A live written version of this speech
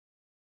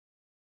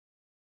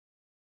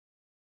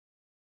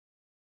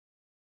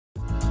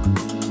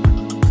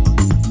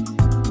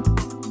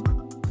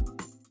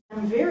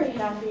very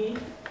happy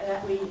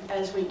that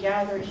as we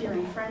gather here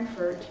in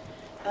Frankfurt,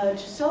 to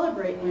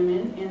celebrate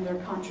women and their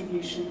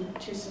contribution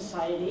to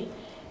society.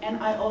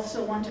 And I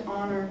also want to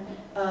honor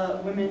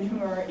women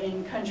who are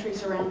in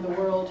countries around the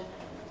world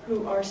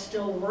who are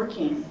still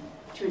working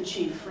to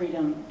achieve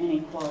freedom and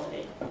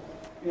equality.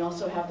 We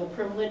also have the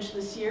privilege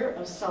this year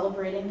of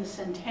celebrating the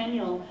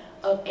centennial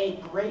of a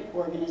great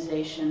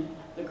organization,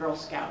 the Girl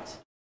Scouts.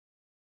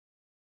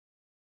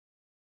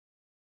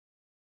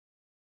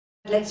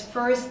 Let's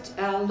first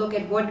look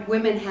at what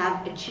women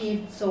have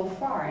achieved so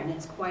far, and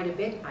it's quite a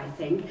bit, I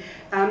think.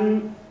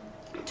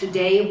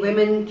 Today,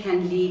 women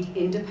can lead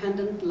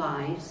independent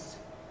lives,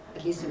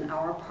 at least in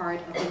our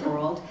part of the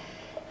world.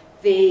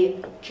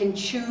 They can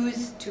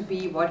choose to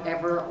be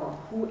whatever or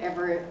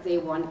whoever they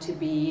want to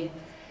be.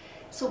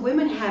 So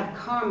women have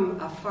come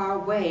a far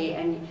way,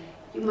 and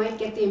you might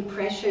get the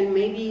impression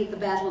maybe the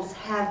battles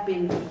have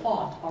been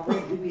fought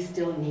already. Do we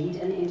still need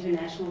an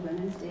International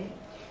Women's Day?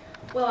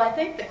 Well, I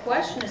think the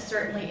question is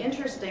certainly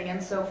interesting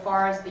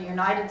insofar as the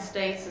United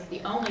States is the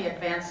only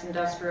advanced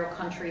industrial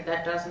country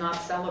that does not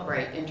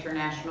celebrate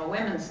International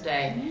Women's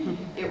Day.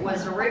 It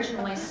was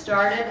originally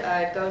started,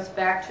 it goes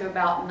back to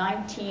about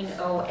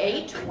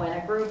 1908 when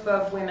a group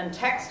of women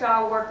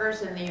textile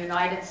workers in the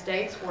United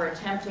States were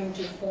attempting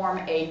to form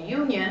a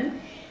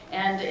union.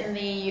 And in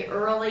the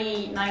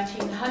early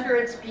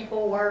 1900s,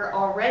 people were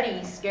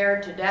already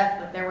scared to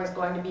death that there was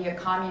going to be a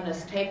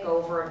communist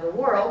takeover of the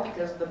world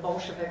because of the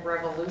Bolshevik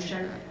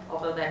Revolution,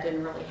 although that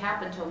didn't really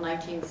happen until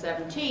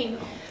 1917.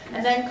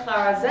 And then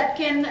Clara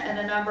Zetkin and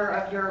a number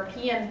of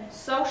European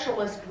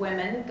socialist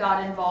women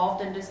got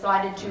involved and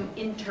decided to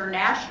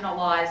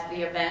internationalize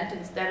the event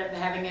instead of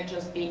having it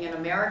just being an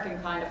American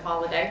kind of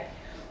holiday.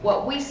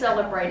 What we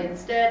celebrate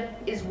instead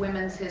is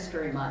Women's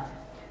History Month.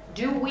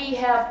 Do we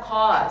have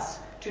cause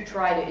to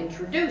try to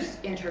introduce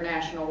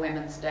International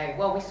Women's Day?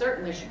 Well, we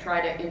certainly should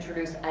try to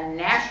introduce a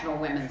National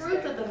Women's Day.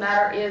 The truth of the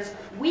matter is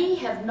we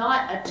have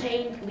not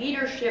attained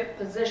leadership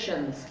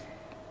positions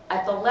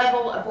at the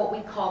level of what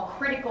we call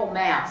critical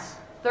mass,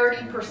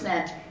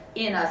 30%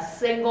 in a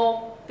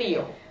single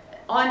field.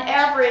 On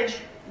average,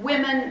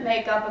 women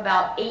make up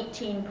about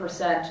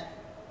 18%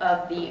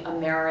 of the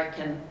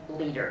American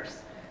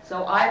leaders.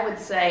 So I would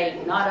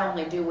say not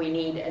only do we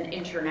need an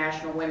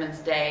International Women's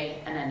Day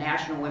and a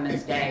National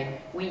Women's Day,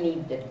 we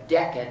need the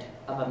decade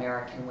of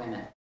American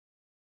women.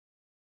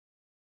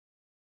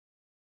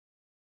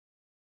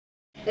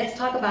 Let's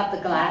talk about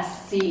the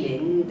glass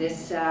ceiling,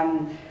 this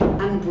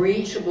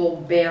unbreachable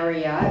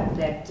barrier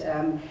that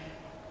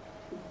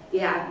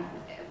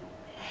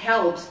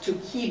helps to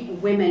keep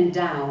women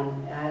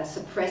down,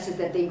 suppresses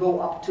that they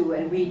go up to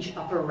and reach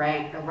upper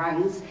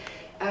rungs.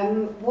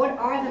 What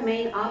are the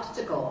main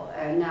obstacles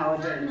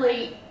nowadays?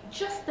 Certainly,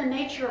 just the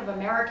nature of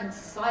American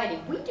society.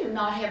 We do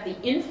not have the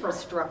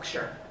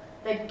infrastructure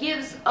that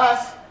gives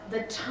us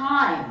the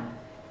time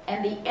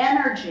and the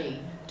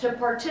energy to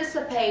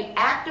participate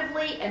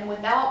actively and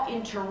without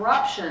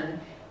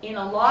interruption in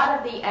a lot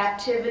of the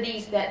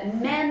activities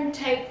that men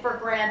take for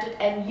granted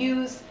and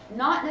use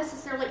not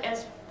necessarily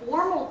as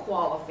formal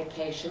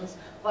qualifications,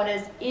 but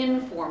as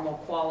informal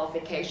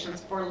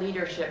qualifications for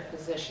leadership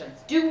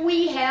positions. Do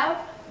we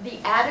have the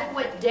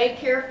adequate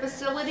daycare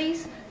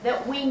facilities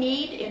that we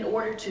need in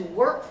order to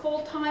work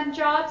full-time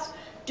jobs?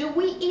 Do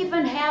we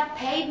even have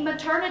paid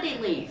maternity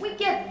leave? We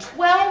get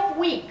 12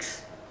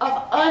 weeks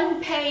of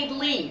unpaid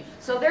leave.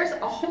 So there's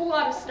a whole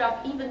lot of stuff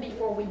even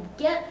before we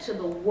get to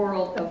the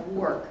world of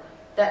work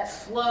that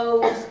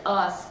slows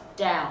us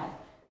down.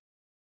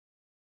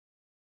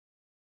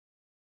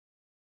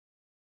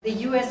 The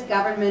US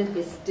government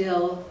is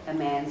still a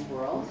man's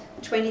world.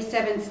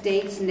 27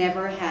 states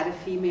never had a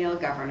female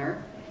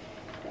governor.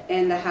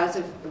 In the House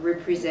of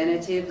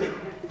Representatives,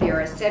 there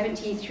are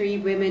 73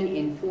 women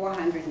in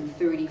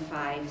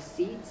 435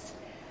 seats.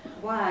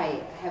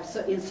 Why have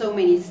in so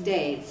many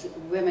states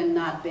women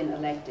not been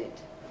elected,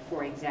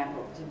 for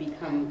example, to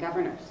become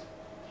governors?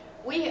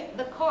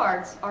 The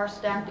cards are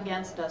stacked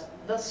against us.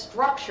 The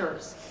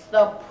structures,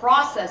 the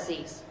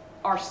processes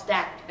are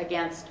stacked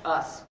against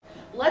us.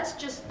 Let's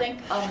just think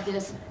of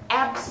this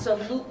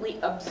absolutely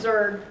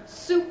absurd,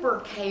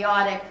 super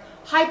chaotic,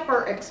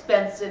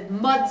 hyper-expensive,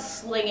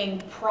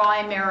 mud-slinging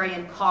primary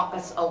and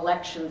caucus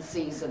election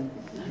season.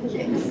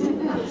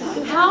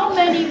 Yes. How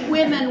many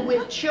women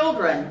with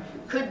children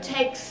could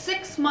take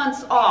 6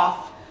 months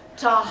off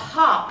to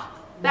hop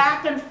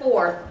back and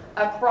forth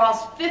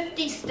across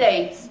 50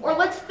 states? Or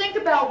let's think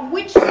about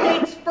which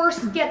states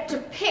first get to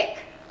pick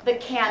the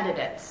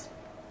candidates.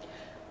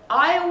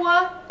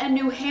 Iowa and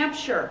New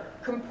Hampshire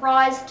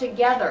comprise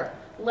together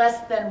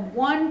less than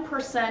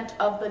 1%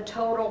 of the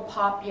total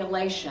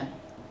population.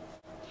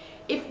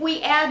 If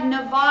we add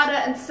Nevada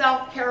and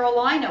South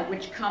Carolina,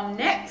 which come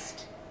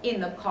next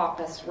in the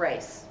caucus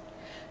race,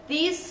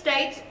 these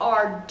states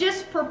are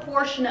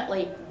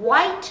disproportionately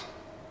white,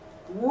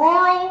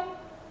 rural,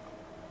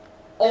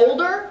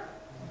 older.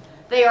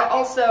 They are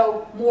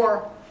also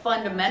more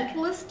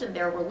fundamentalist in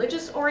their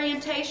religious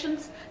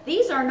orientations.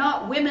 These are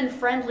not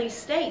women-friendly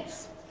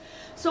states.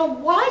 So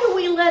why do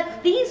we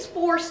let these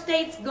 4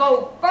 states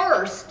go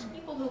first?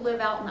 People who live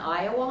out in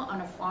Iowa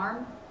on a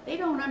farm, they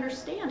don't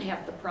understand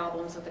half the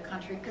problems of the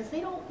country because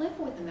they don't live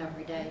with them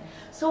every day.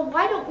 So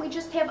why don't we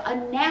just have a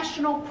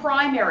national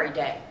primary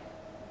day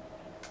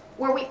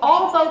where we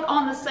all vote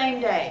on the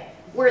same day,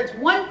 where it's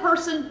one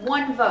person,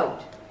 one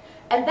vote.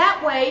 And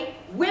that way,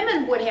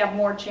 women would have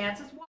more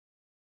chances.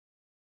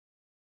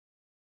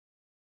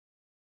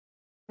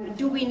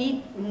 Do we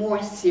need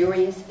more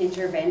serious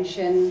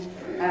intervention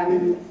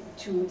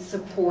to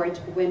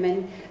support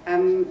women?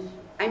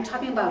 I'm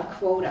talking about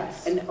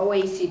quotas. An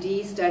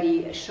OECD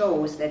study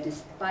shows that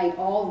despite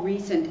all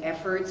recent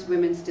efforts,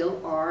 women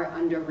still are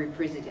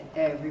underrepresented.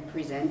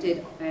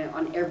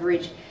 On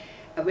average,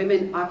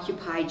 women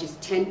occupy just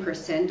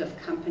 10% of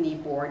company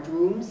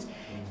boardrooms.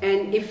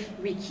 And if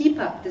we keep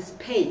up this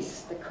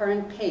pace, the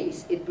current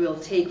pace, it will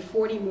take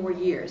 40 more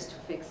years to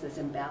fix this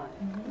imbalance.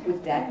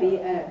 Would that be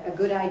a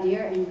good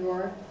idea in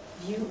your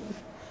view?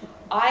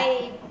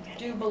 I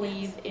do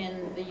believe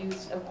in the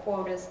use of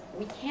quotas.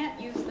 We can't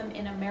use them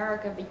in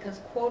America because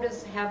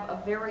quotas have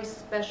a very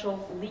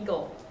special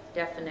legal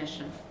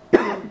definition.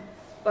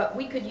 But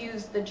we could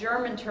use the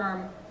German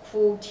term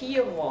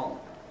Quotierung,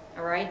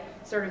 all right?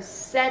 Sort of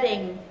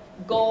setting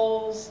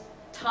goals,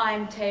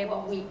 timetable.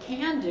 What we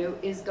can do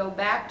is go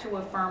back to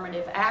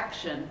affirmative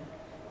action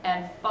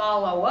and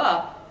follow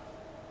up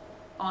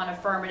on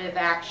affirmative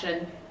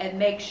action and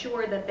make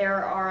sure that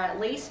there are at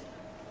least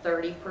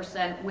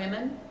 30%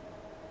 women,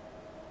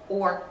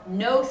 or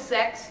no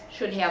sex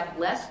should have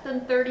less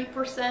than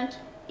 30%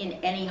 in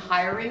any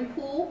hiring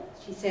pool.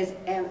 She says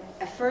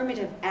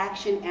affirmative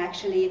action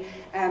actually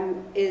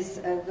is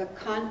the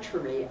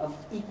contrary of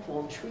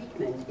equal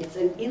treatment. It's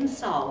an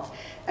insult.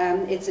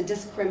 It's a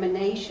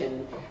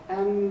discrimination.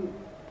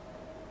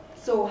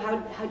 So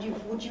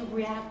would you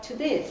react to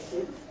this?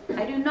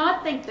 I do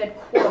not think that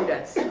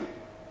quotas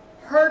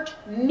hurt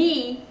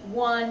me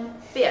one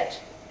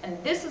bit.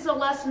 And this is a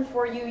lesson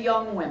for you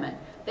young women.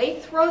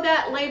 They throw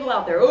that label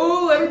out there.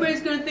 Oh,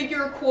 everybody's going to think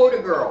you're a quota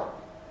girl.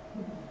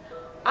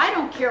 I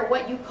don't care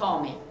what you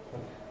call me,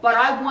 but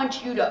I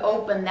want you to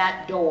open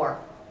that door,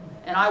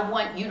 and I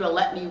want you to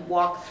let me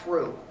walk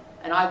through,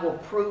 and I will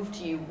prove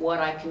to you what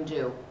I can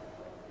do.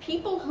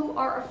 People who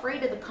are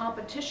afraid of the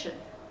competition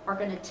are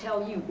going to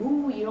tell you,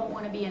 ooh, you don't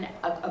want to be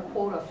a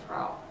quota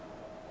frau.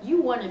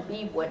 You want to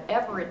be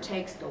whatever it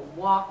takes to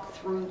walk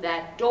through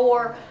that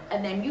door,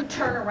 and then you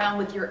turn around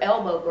with your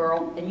elbow,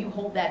 girl, and you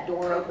hold that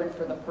door open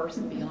for the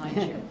person behind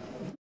you.